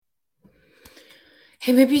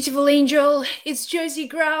Hey, my beautiful angel, it's Josie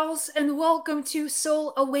Grouse, and welcome to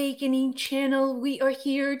Soul Awakening Channel. We are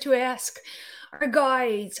here to ask our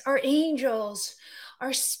guides, our angels,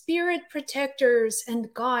 our spirit protectors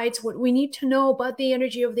and guides what we need to know about the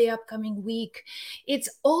energy of the upcoming week. It's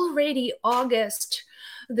already August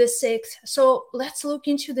the 6th, so let's look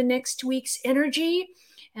into the next week's energy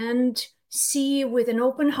and see with an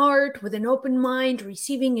open heart, with an open mind,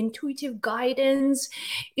 receiving intuitive guidance,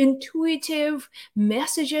 intuitive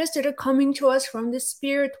messages that are coming to us from the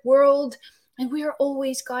spirit world, and we are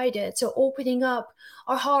always guided. So, opening up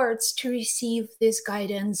our hearts to receive this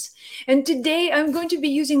guidance. And today, I'm going to be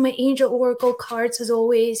using my angel oracle cards as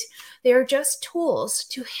always. They are just tools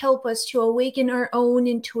to help us to awaken our own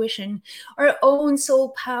intuition, our own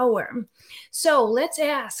soul power. So, let's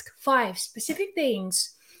ask 5 specific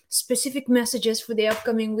things. Specific messages for the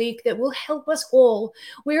upcoming week that will help us all.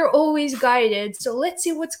 We are always guided. So let's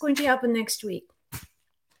see what's going to happen next week.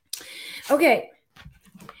 Okay.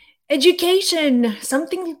 Education,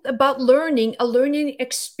 something about learning, a learning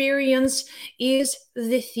experience is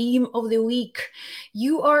the theme of the week.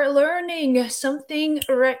 You are learning something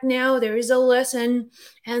right now. There is a lesson,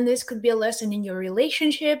 and this could be a lesson in your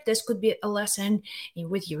relationship. This could be a lesson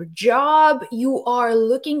with your job. You are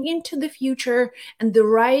looking into the future, and the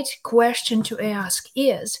right question to ask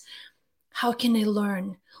is, how can I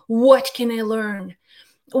learn? What can I learn?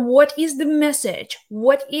 What is the message?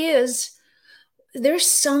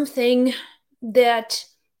 There's something that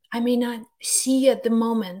I may not see at the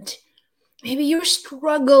moment. Maybe you're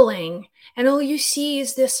struggling and all you see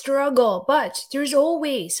is the struggle, but there's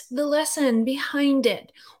always the lesson behind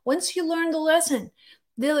it. Once you learn the lesson,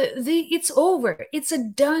 it's over. It's a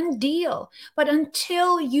done deal. But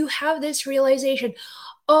until you have this realization,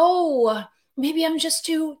 oh, maybe I'm just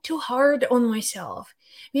too hard on myself.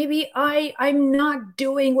 Maybe I'm not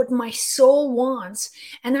doing what my soul wants,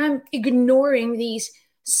 and I'm ignoring these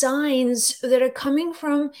signs that are coming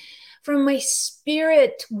from my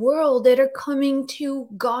spirit world, that are coming to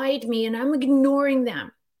guide me, and I'm ignoring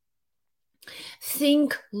them.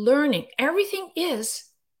 Think learning. Everything is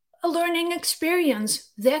a learning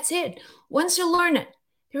experience. That's it. Once you learn it,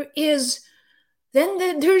 there's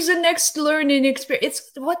a next learning experience.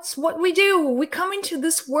 It's what we do. We come into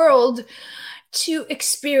this world to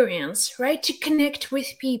experience, right? To connect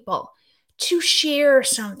with people, to share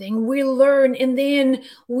something. We learn, and then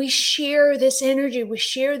we share this energy, we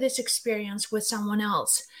share this experience with someone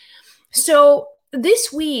else. So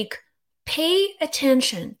this week, pay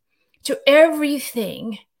attention to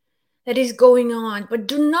everything that is going on, but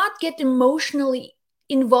do not get emotionally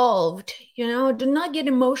involved. Do not get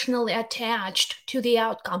emotionally attached to the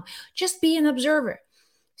outcome. Just be an observer.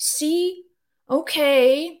 See,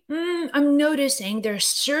 okay, I'm noticing there's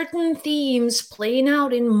certain themes playing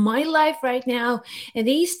out in my life right now, and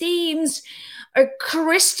these themes are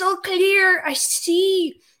crystal clear. I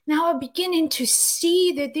see now. I'm beginning to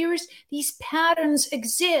see that these patterns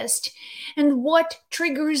exist, and what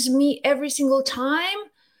triggers me every single time.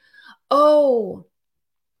 Oh,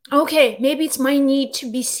 okay, maybe it's my need to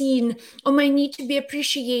be seen, or my need to be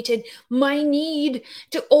appreciated, my need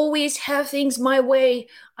to always have things my way.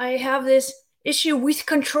 I have this issue with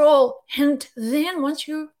control. And then once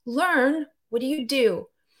you learn, what do?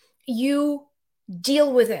 You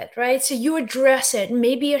deal with it, right? So you address it.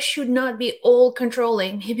 Maybe I should not be all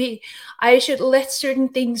controlling. Maybe I should let certain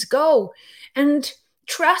things go and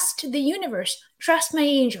trust the universe, trust my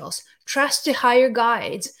angels, trust the higher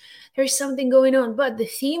guides. There's something going on. But the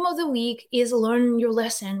theme of the week is learn your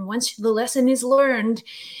lesson. Once the lesson is learned,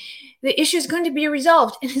 the issue is going to be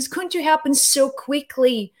resolved, and it's going to happen so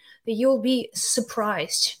quickly that you'll be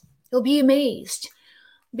surprised. You'll be amazed,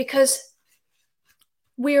 because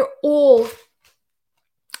we're all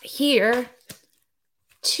here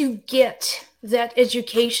to get that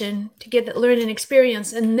education, to get that learning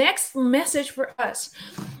experience. And next message for us,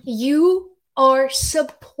 you are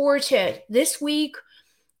supported this week.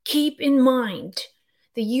 Keep in mind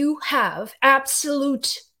that you have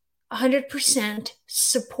absolute 100%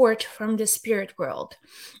 support from the spirit world.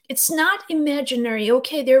 It's not imaginary.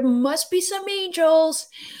 Okay, there must be some angels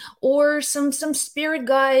or some spirit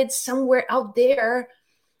guides somewhere out there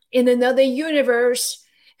in another universe,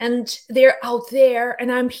 and they're out there and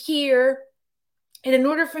I'm here. And in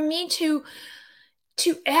order for me to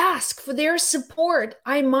ask for their support,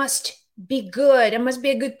 I must be good. I must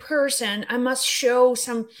be a good person. I must show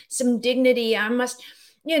some dignity. I must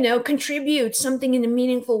contribute something in a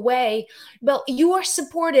meaningful way. Well, you are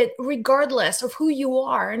supported regardless of who you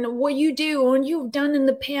are and what you do and you've done in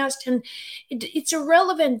the past. And it's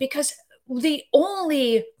irrelevant, because The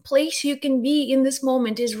only place you can be in this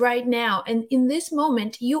moment is right now. And in this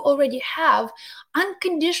moment, you already have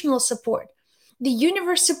unconditional support. The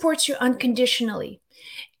universe supports you unconditionally.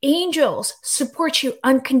 Angels support you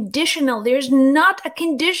unconditional. There's not a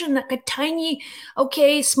condition, like a tiny,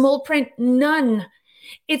 okay, small print, none.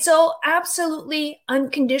 It's all absolutely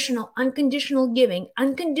unconditional, unconditional giving,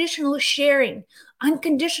 unconditional sharing,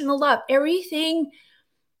 unconditional love.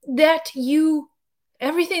 That you,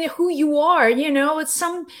 everything who you are, it's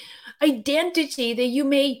some identity that you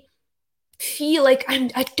may feel like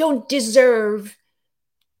I don't deserve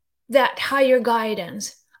that higher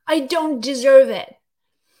guidance. I don't deserve it.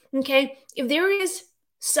 Okay? If there is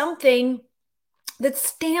something that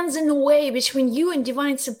stands in the way between you and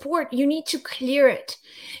divine support, you need to clear it.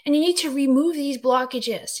 And you need to remove these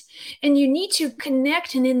blockages. And you need to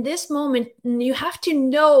connect. And in this moment, you have to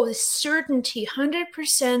know the certainty,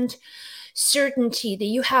 100% certainty that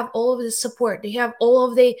you have all of the support, that you have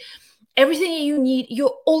all of everything you need. You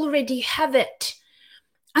already have it.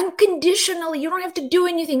 Unconditionally, you don't have to do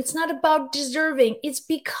anything. It's not about deserving. It's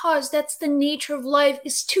because that's the nature of life,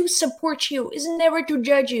 is to support you, is never to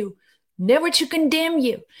judge you, never to condemn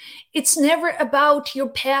you. It's never about your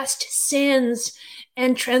past sins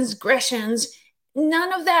and transgressions.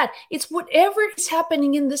 None of that. It's whatever is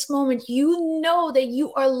happening in this moment. You know that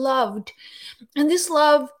you are loved. And this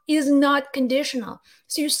love is not conditional.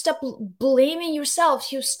 So you stop blaming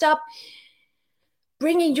yourself. You stop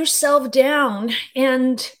bringing yourself down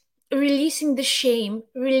and releasing the shame,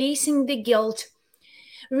 releasing the guilt,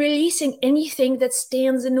 releasing anything that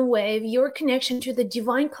stands in the way of your connection to the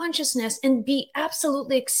divine consciousness, and be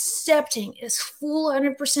absolutely accepting, as full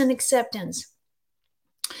 100% acceptance.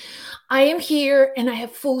 I am here and I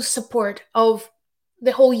have full support of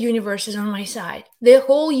the whole universe is on my side. The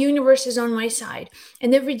whole universe is on my side.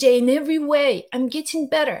 And every day, in every way, I'm getting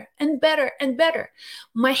better and better and better.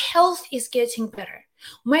 My health is getting better.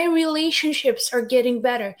 My relationships are getting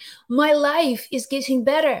better. My life is getting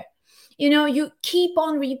better. You keep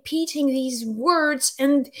on repeating these words,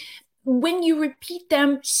 and when you repeat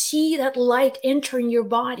them, see that light entering your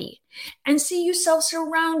body and see yourself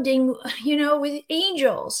surrounding, with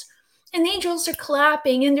angels. And angels are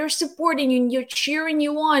clapping and they're supporting you and you're cheering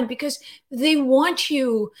you on because they want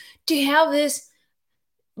you to have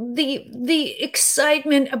the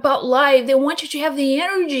excitement about life. They want you to have the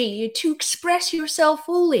energy to express yourself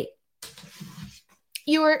fully.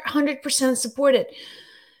 You're 100% supported.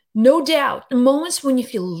 No doubt. In moments when you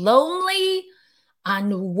feel lonely,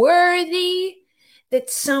 unworthy, that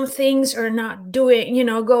some things are not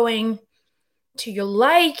going to your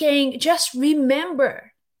liking, just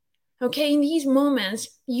remember, okay, in these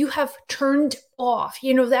moments, you have turned off,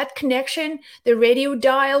 that connection, the radio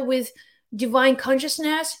dial with divine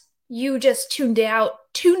consciousness, you just tuned out,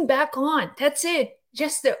 tune back on. That's it.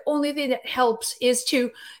 Just the only thing that helps is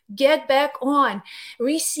to get back on,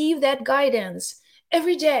 receive that guidance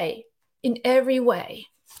every day in every way.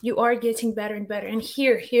 You are getting better and better. And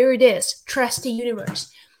here it is. Trust the universe.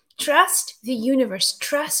 Trust the universe.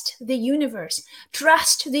 Trust the universe.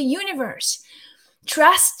 Trust the universe.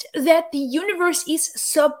 Trust that the universe is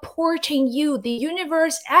supporting you. The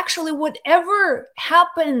universe, actually, whatever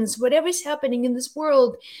is happening in this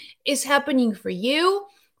world is happening for you,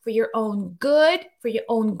 for your own good, for your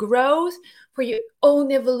own growth, for your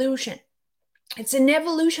own evolution. It's an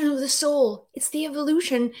evolution of the soul. It's the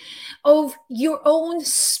evolution of your own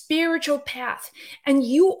spiritual path. And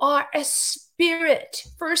you are a spirit,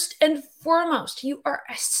 first and foremost. You are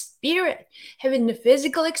a spirit having the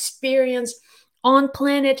physical experience on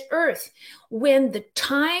planet Earth. When the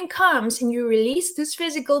time comes and you release this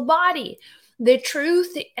physical body, the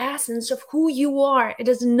truth, the essence of who you are, it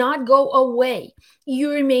does not go away.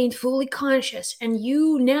 You remain fully conscious, and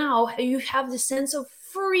you have the sense of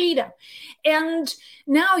freedom. And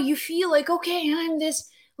now you feel like, okay, I'm this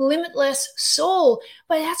limitless soul,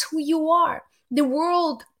 but that's who you are. The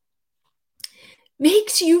world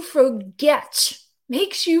makes you forget.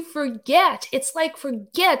 It's like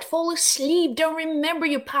forget, fall asleep, don't remember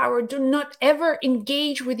your power, do not ever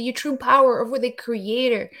engage with your true power or with the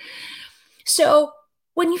creator. So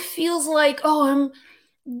when you feel like, oh,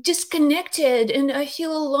 I'm disconnected and I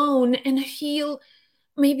feel alone and I feel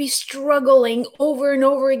maybe struggling over and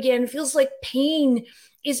over again, feels like pain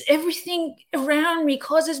is everything around me,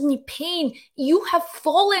 causes me pain, you have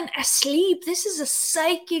fallen asleep. This is a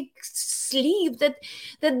psychic sleep, that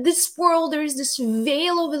this world, there is this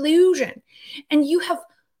veil of illusion, and you have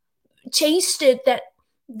tasted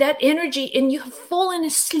that energy and you have fallen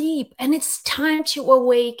asleep, and it's time to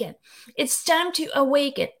awaken. It's time to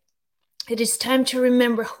awaken. It is time to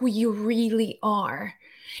remember who you really are.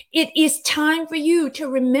 It is time for you to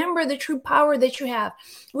remember the true power that you have,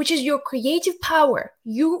 which is your creative power.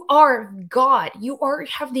 You are God. You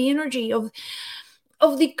have the energy of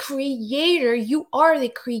the creator. You are the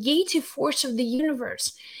creative force of the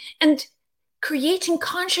universe. And creating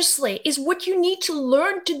consciously is what you need to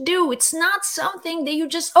learn to do. It's not something that you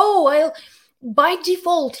just, by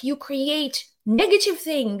default, you create negative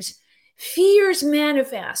things. Fears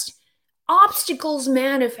manifest, obstacles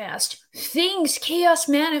manifest, chaos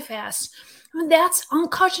manifests. That's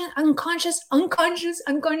unconscious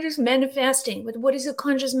manifesting. But what is a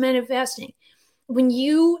conscious manifesting? When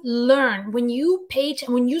you learn, when you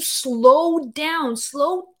when you slow down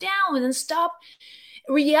and stop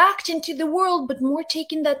reacting to the world, but more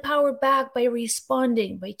taking that power back by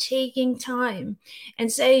responding, by taking time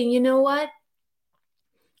and saying, you know what?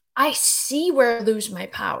 I see where I lose my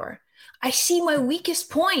power. I see my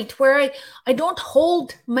weakest point where I don't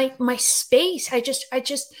hold my space.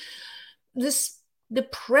 The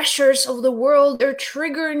pressures of the world are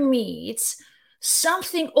triggering me. It's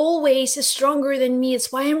something always is stronger than me.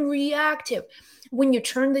 It's why I'm reactive. When you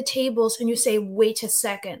turn the tables and you say, wait a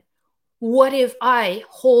second, what if I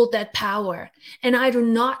hold that power and I do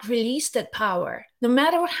not release that power? No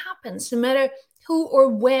matter what happens, no matter who or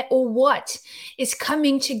where or what is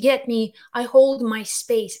coming to get me, I hold my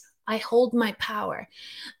space. I hold my power.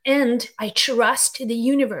 And I trust the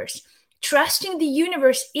universe. Trusting the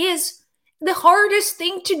universe is the hardest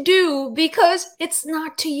thing to do because it's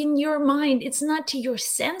not in your mind. It's not to your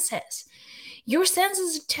senses. Your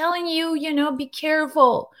senses are telling you, be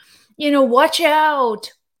careful, watch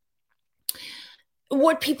out,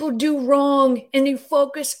 what people do wrong, and you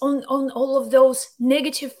focus on all of those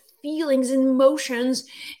negative feelings and emotions,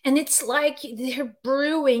 and it's like they're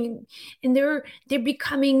brewing and they're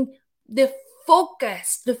becoming the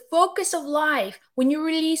focus of life. When you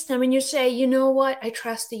release them and you say, you know what, I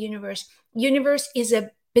trust the universe. Universe is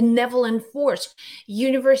a benevolent force.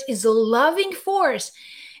 Universe is a loving force.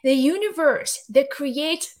 The universe that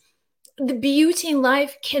creates the beauty in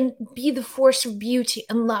life can be the force of beauty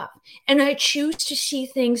and love. And I choose to see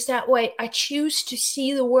things that way. I choose to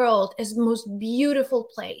see the world as the most beautiful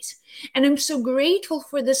place. And I'm so grateful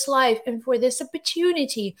for this life and for this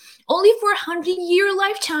opportunity, only for 100-year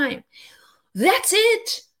lifetime. That's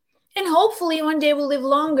it. And hopefully one day we'll live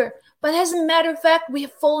longer. But as a matter of fact, we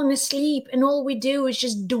have fallen asleep and all we do is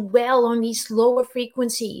just dwell on these lower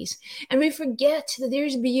frequencies. And we forget that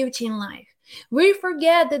there's beauty in life. We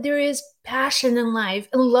forget that there is passion in life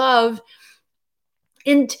and love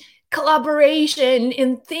and collaboration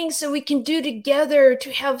and things that we can do together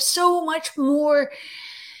to have so much more,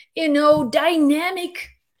 dynamic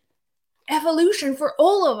evolution for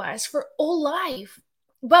all of us, for all life.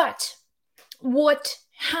 But what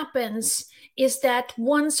happens is that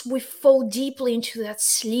once we fall deeply into that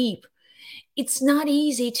sleep, it's not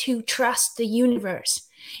easy to trust the universe.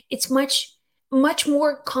 It's much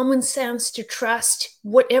more common sense to trust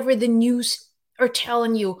whatever the news are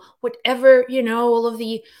telling you, whatever, all of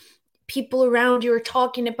the people around you are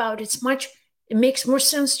talking about. It makes more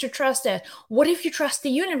sense to trust that. What if you trust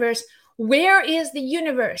the universe? Where is the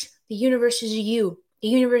universe? The universe is you. The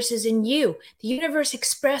universe is in you. The universe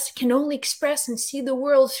can only express and see the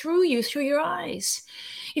world through you, through your eyes.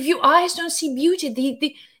 If your eyes don't see beauty,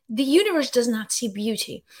 the universe does not see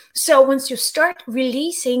beauty. So once you start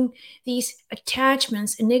releasing these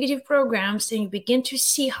attachments and negative programs, then you begin to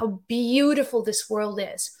see how beautiful this world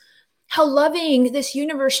is, how loving this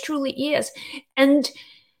universe truly is. And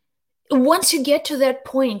once you get to that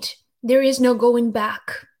point, there is no going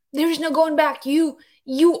back. There is no going back. You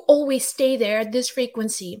always stay there at this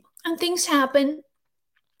frequency. And things happen.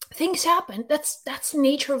 Things happen. That's the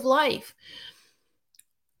nature of life.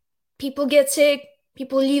 People get sick.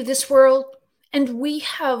 People leave this world, and we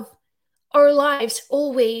have our lives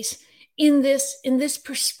always in this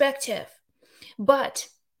perspective. But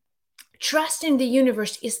trusting the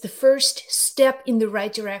universe is the first step in the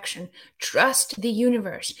right direction. Trust the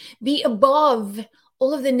universe. Be above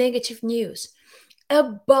all of the negative news,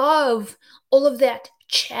 above all of that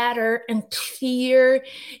chatter and fear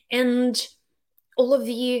and all of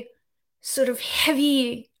the sort of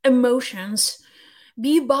heavy emotions.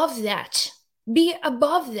 Be above that. Be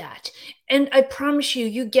above that. And I promise you,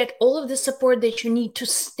 you get all of the support that you need to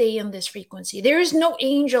stay on this frequency. There is no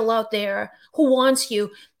angel out there who wants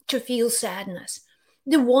you to feel sadness.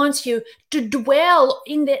 That wants you to dwell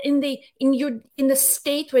in the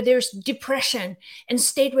state where there's depression and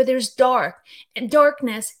state where there's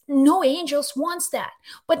darkness. No angels wants that.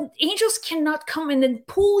 But angels cannot come in and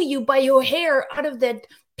pull you by your hair out of that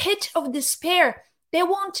pit of despair.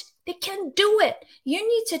 They can't do it. You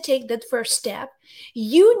need to take that first step.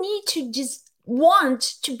 You need to just want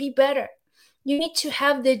to be better. You need to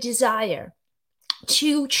have the desire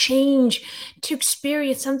to change, to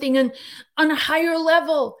experience something on a higher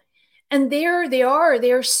level. And there they are,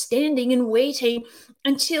 they're standing and waiting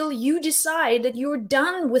until you decide that you're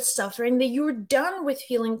done with suffering, that you're done with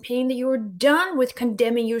feeling pain, that you're done with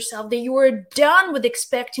condemning yourself, that you are done with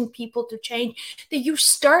expecting people to change, that you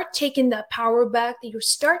start taking that power back, that you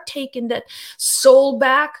start taking that soul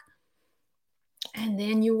back. And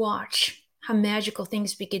then you watch how magical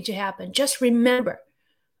things begin to happen. Just remember,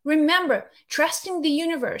 trusting the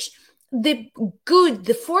universe, the good,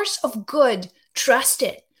 the force of good, trust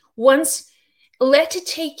it. Once, let it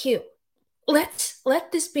take you.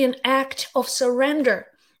 Let this be an act of surrender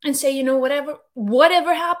and say, you know,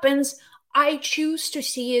 whatever happens, I choose to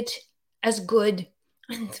see it as good.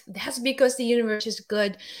 And that's because the universe is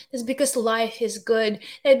good. That's because life is good.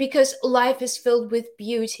 That's because life is filled with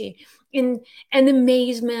beauty and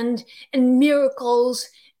amazement and miracles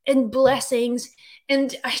and blessings.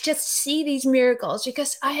 And I just see these miracles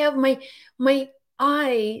because I have my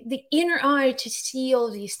eye, the inner eye, to see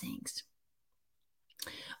all these things.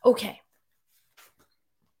 Okay.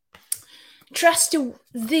 Trust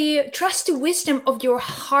the wisdom of your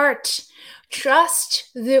heart. Trust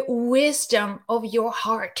the wisdom of your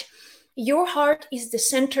heart. Your heart is the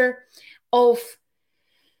center of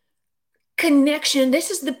connection.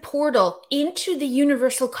 This is the portal into the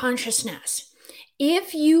universal consciousness.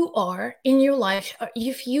 If you are in your life,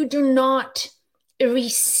 if you do not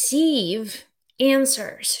receive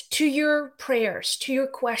answers to your prayers, to your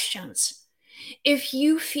questions, if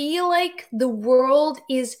you feel like the world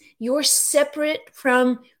is, you're separate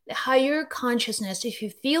from the higher consciousness, if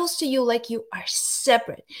it feels to you like you are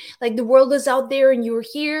separate, like the world is out there and you're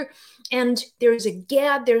here and there's a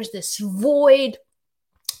gap, there's this void,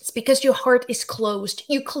 it's because your heart is closed.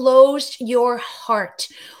 You closed your heart.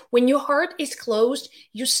 When your heart is closed,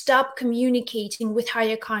 you stop communicating with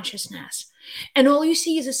higher consciousness. And all you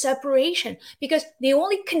see is a separation, because the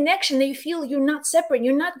only connection that you feel, you're not separate.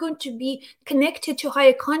 You're not going to be connected to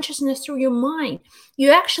higher consciousness through your mind.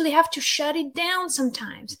 You actually have to shut it down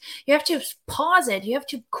sometimes. You have to pause it. You have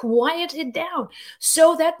to quiet it down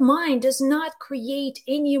so that mind does not create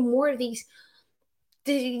any more of these,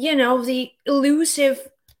 the elusive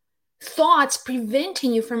thoughts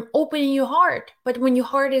preventing you from opening your heart. But when your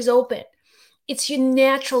heart is open, it's your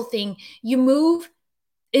natural thing. You move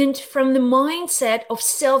from the mindset of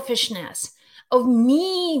selfishness, of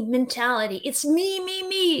me mentality. It's me, me,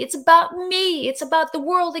 me. It's about me. It's about the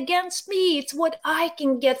world against me. It's what I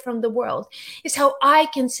can get from the world. It's how I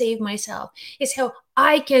can save myself. It's how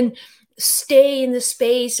I can stay in the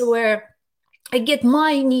space where I get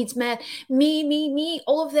my needs met. Me, me, me.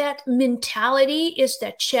 All of that mentality is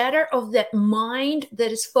that chatter of that mind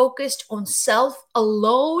that is focused on self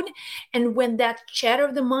alone. And when that chatter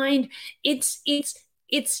of the mind, it's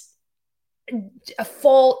a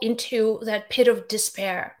fall into that pit of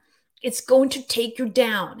despair. It's going to take you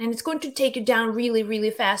down, and it's going to take you down really,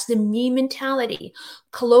 really fast. The me mentality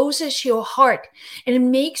closes your heart, and it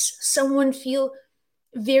makes someone feel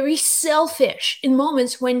very selfish in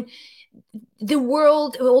moments when the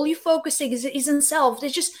world, all you focusing is in self.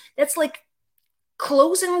 That's like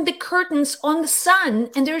closing the curtains on the sun,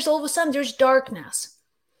 and there's all of a sudden there's darkness,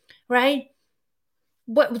 right?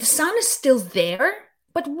 But the sun is still there.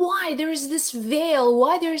 But why there is this veil,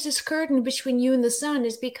 why there is this curtain between you and the sun,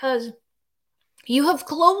 is because you have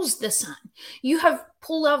closed the sun. You have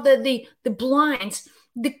pulled out the blinds,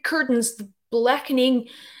 the curtains, the blackening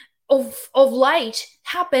of light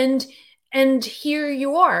happened. And here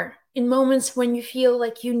you are in moments when you feel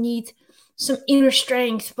like you need some inner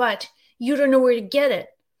strength, but you don't know where to get it.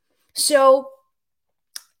 So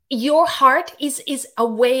your heart is a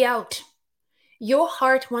way out. Your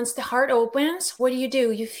heart, once the heart opens, what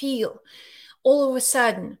do? You feel, all of a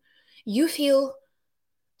sudden, you feel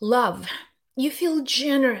love. You feel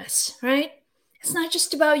generous, right? It's not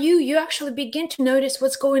just about you. You actually begin to notice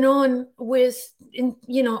what's going on in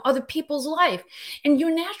other people's life. And your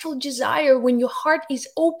natural desire when your heart is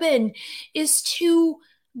open is to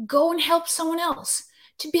go and help someone else,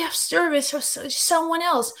 to be of service for someone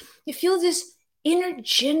else. You feel this inner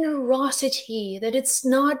generosity that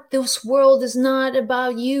this world is not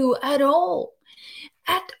about you at all.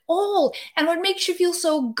 And what makes you feel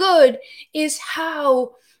so good is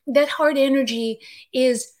how that heart energy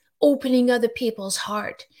is opening other people's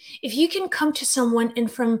heart. If you can come to someone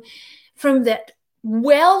and from that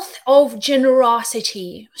wealth of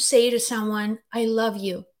generosity, say to someone, I love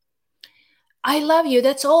you. I love you.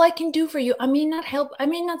 That's all I can do for you. I may not help. I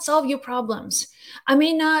may not solve your problems. I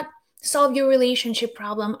may not solve your relationship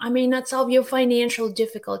problem. I may not solve your financial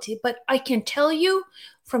difficulty, but I can tell you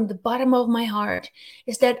from the bottom of my heart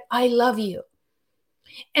is that I love you.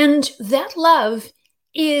 And that love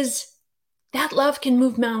can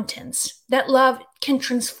move mountains. That love can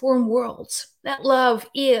transform worlds. That love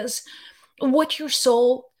is what your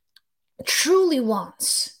soul truly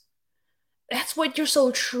wants. That's what your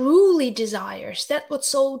soul truly desires. That's what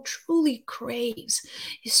soul truly craves,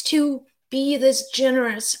 is to be this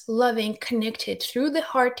generous, loving, connected through the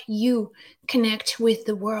heart. You connect with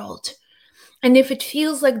the world. And if it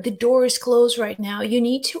feels like the door is closed right now, you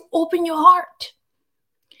need to open your heart.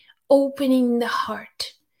 Opening the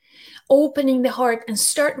heart. Opening the heart, and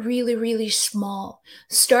start really, really small.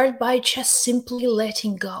 Start by just simply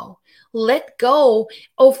letting go. Let go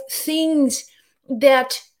of things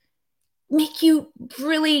that make you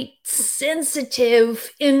really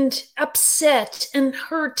sensitive and upset and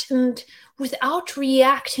hurt, and without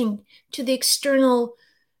reacting to the external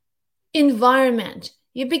environment,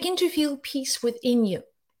 you begin to feel peace within you.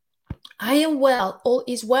 I am well, all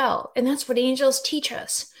is well. And that's what angels teach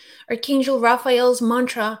us. Archangel Raphael's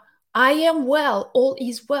mantra, I am well, all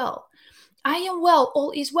is well. I am well,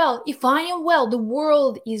 all is well. If I am well, the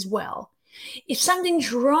world is well. If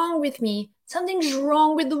something's wrong with me, something's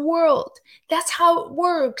wrong with the world. That's how it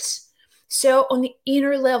works. So on the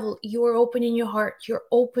inner level, you're opening your heart, you're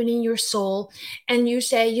opening your soul, and you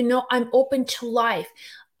say, I'm open to life.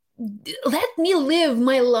 Let me live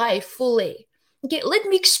my life fully. Okay, let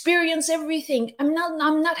me experience everything. I'm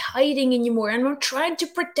not hiding anymore. I'm not trying to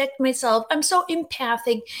protect myself. I'm so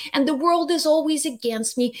empathic, and the world is always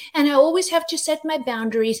against me, and I always have to set my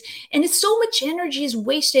boundaries. And it's so much energy is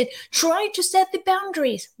wasted trying to set the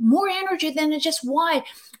boundaries. More energy than just why.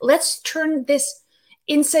 Let's turn this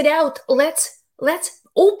inside out. Let's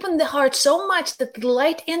open the heart so much that the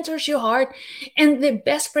light enters your heart, and the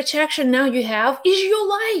best protection now you have is your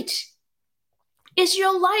light. Is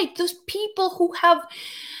your light. Those people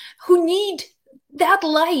who need that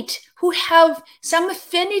light, who have some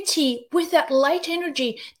affinity with that light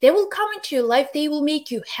energy, they will come into your life. They will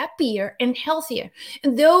make you happier and healthier.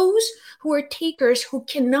 And those who are takers, who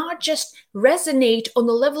cannot just resonate on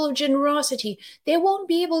the level of generosity, they won't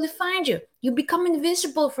be able to find you. You become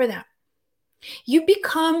invisible for them. You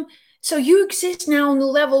exist now on the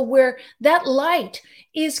level where that light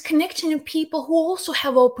is connecting to people who also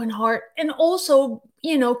have open heart, and also,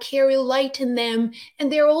 carry light in them,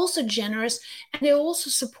 and they're also generous, and they're also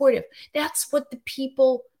supportive. That's what the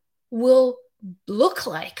people will look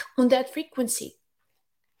like on that frequency.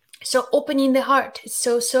 So opening the heart is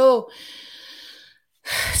so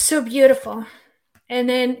beautiful. And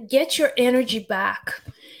then get your energy back.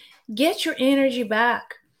 Get your energy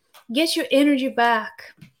back. Get your energy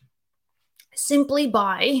back. Simply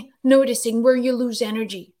by noticing where you lose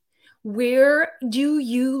energy. Where do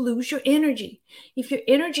you lose your energy? If your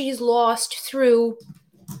energy is lost through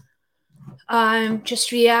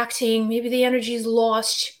just reacting, maybe the energy is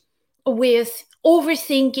lost with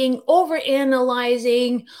overthinking,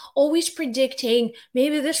 overanalyzing, always predicting,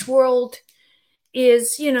 maybe this world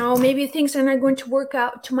is, maybe things are not going to work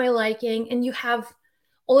out to my liking, and you have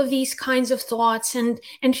all of these kinds of thoughts and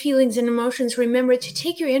feelings and emotions. Remember to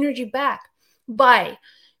take your energy back by,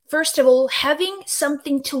 first of all, having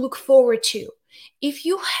something to look forward to. If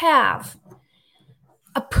you have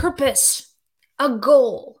a purpose, a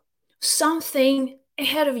goal, something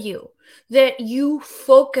ahead of you that you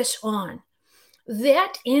focus on,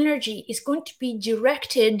 that energy is going to be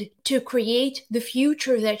directed to create the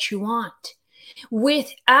future that you want.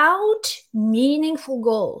 Without meaningful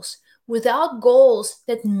goals, without goals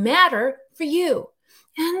that matter for you.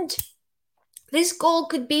 And this goal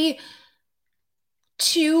could be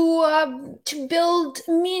to build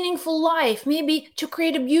a meaningful life, maybe to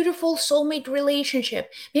create a beautiful soulmate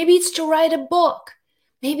relationship. Maybe it's to write a book.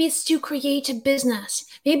 Maybe it's to create a business.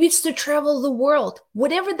 Maybe it's to travel the world.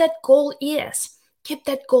 Whatever that goal is, keep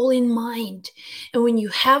that goal in mind. And when you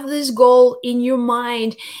have this goal in your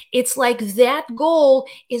mind, it's like that goal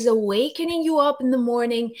is awakening you up in the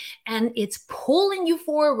morning, and it's pulling you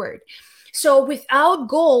forward. So without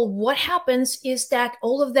goal, what happens is that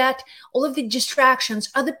all of the distractions,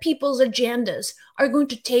 other people's agendas are going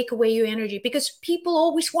to take away your energy, because people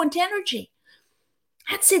always want energy.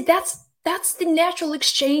 That's it. That's the natural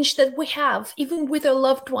exchange that we have, even with our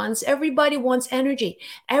loved ones. Everybody wants energy.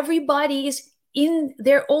 Everybody is in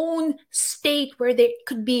their own state where they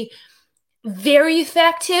could be very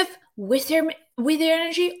effective with their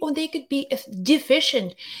energy, or they could be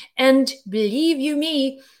deficient. And believe you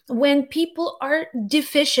me, when people are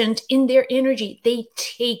deficient in their energy, they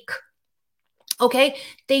take. Okay,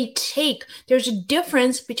 they take. There's a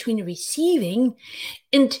difference between receiving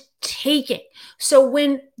and taking. So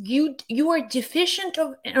when you are deficient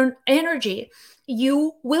of energy,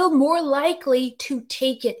 you will more likely to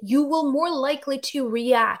take it. You will more likely to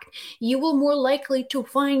react. You will more likely to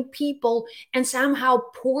find people and somehow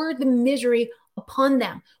pour the misery upon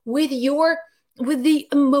them with the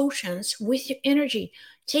emotions, with your energy.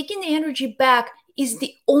 Taking the energy back is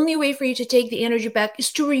the only way for you to take the energy back,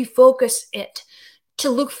 is to refocus it, to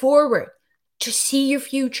look forward, to see your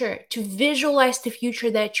future, to visualize the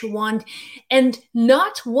future that you want. And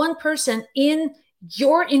not one person in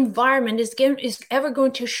your environment is ever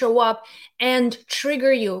going to show up and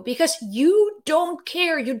trigger you, because you don't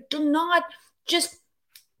care. You do not just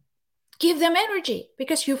give them energy,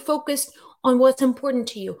 because you're focused on what's important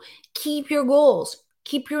to you. Keep your goals,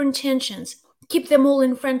 keep your intentions, keep them all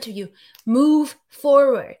in front of you. Move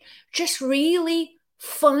forward. Just really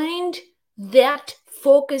find that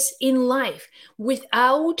focus in life.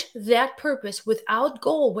 Without that purpose, without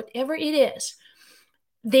goal, whatever it is,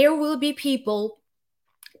 there will be people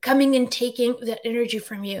coming and taking that energy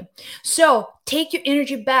from you. So take your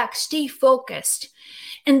energy back, stay focused,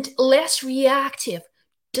 and less reactive.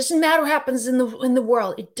 Doesn't matter what happens in the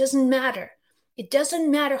world. It doesn't matter. It doesn't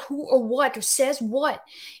matter who or what or says what.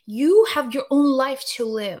 You have your own life to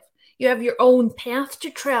live. You have your own path to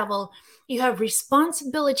travel. You have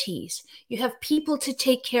responsibilities. You have people to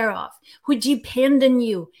take care of who depend on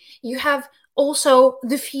you. You have also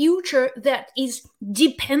the future that is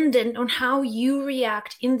dependent on how you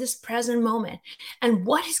react in this present moment. And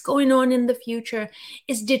what is going on in the future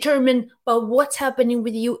is determined by what's happening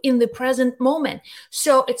with you in the present moment.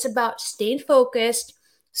 So it's about staying focused,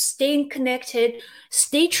 staying connected,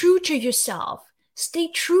 stay true to yourself. Stay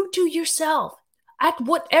true to yourself at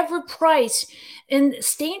whatever price. And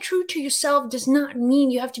staying true to yourself does not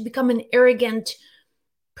mean you have to become an arrogant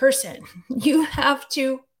person. You have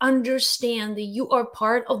to understand that you are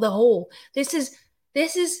part of the whole. This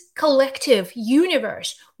is collective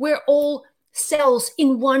universe. We're all cells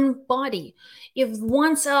in one body. If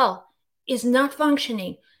one cell is not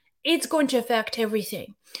functioning, it's going to affect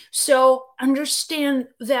everything. So understand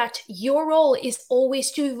that your role is always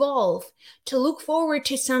to evolve, to look forward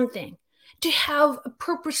to something, to have a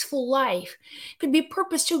purposeful life. It could be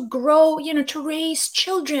purpose to grow, to raise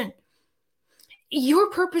children. Your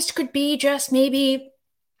purpose could be just maybe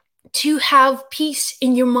to have peace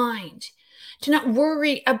in your mind, to not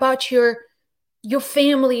worry about your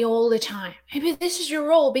family all the time. Maybe this is your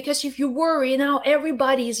role, because if you worry, now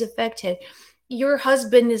everybody is affected. Your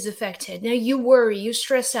husband is affected. Now you worry, you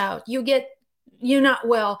stress out, you're not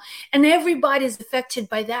well, and everybody is affected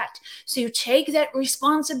by that. So you take that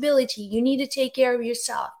responsibility. You need to take care of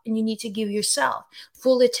yourself, and you need to give yourself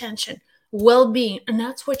full attention, well-being, and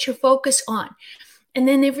that's what you focus on. And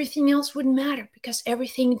then everything else wouldn't matter, because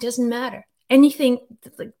everything doesn't matter. Anything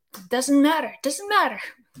doesn't matter.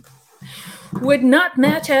 Would not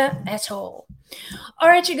matter at all. All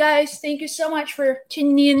right, you guys, thank you so much for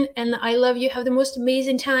tuning in, and I love you. Have the most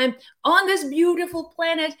amazing time on this beautiful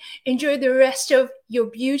planet. Enjoy the rest of your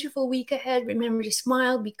beautiful week ahead. Remember to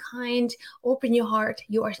smile, be kind, open your heart.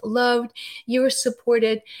 You are loved, you are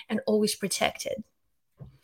supported, and always protected.